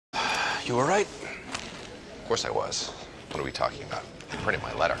You were right. Of course I was. What are we talking about? I printed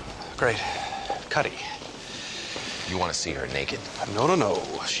my letter. Great. Cuddy. You want to see her naked? No.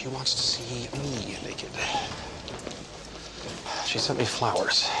 She wants to see me naked. She sent me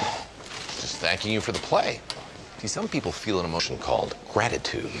flowers. Just thanking you for the play. See, some people feel an emotion called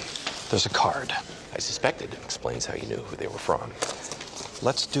gratitude. There's a card. I suspected it explains how you knew who they were from.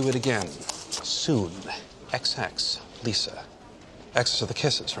 Let's do it again. Soon. XX. Lisa. X's are the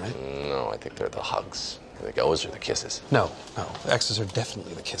kisses, right? No, I think they're the hugs. I think O's are the kisses. No. X's are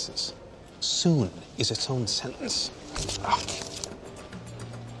definitely the kisses. Soon is its own sentence. Ah.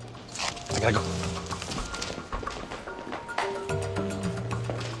 I gotta go.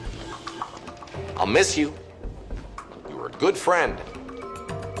 I'll miss you. You were a good friend.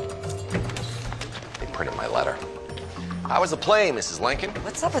 They printed my letter. How was the play, Mrs. Lincoln?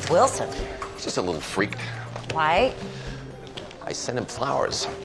 What's up with Wilson? He's just a little freaked. Why? I sent him flowers.